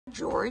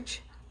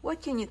George,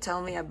 what can you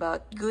tell me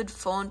about good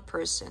phone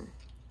person?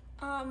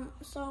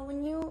 So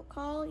when you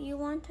call, you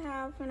want to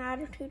have an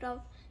attitude of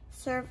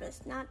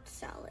service, not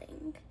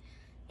selling.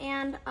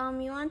 And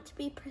you want to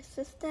be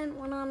persistent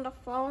when on the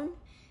phone,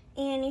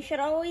 and you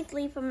should always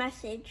leave a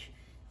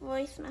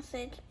voice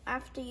message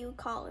after you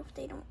call if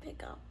they don't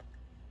pick up.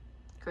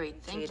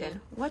 Great, thank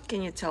you. What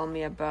can you tell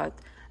me about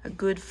a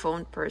good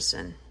phone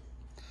person?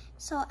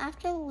 So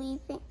after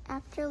leaving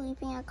a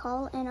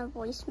call and a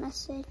voice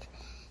message,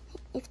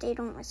 if they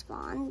don't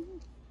respond,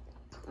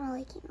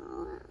 or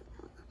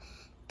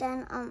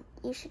then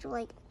you should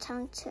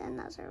attempt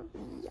another.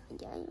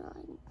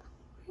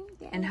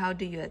 And how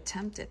do you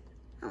attempt it?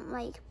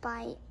 To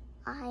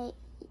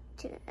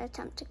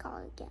attempt to call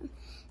again.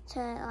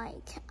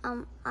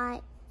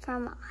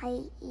 From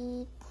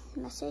IE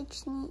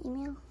message,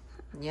 email.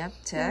 Yep,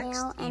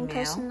 text, and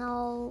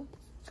email.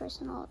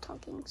 personal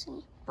talking.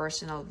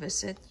 Personal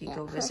visit, you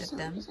go visit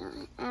them.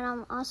 Visit.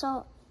 And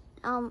also,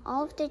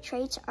 all of the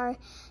traits are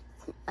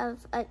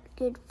of a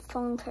good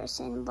phone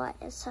person, but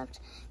except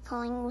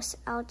calling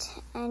without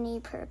any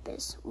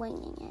purpose,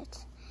 winging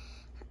it.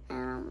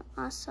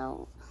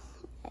 Also,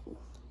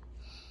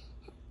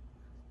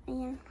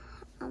 you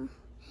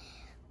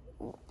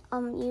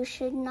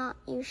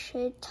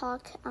should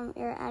talk,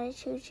 your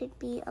attitude should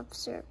be of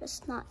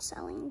service, not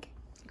selling.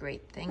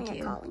 Great, thank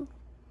you. Calling.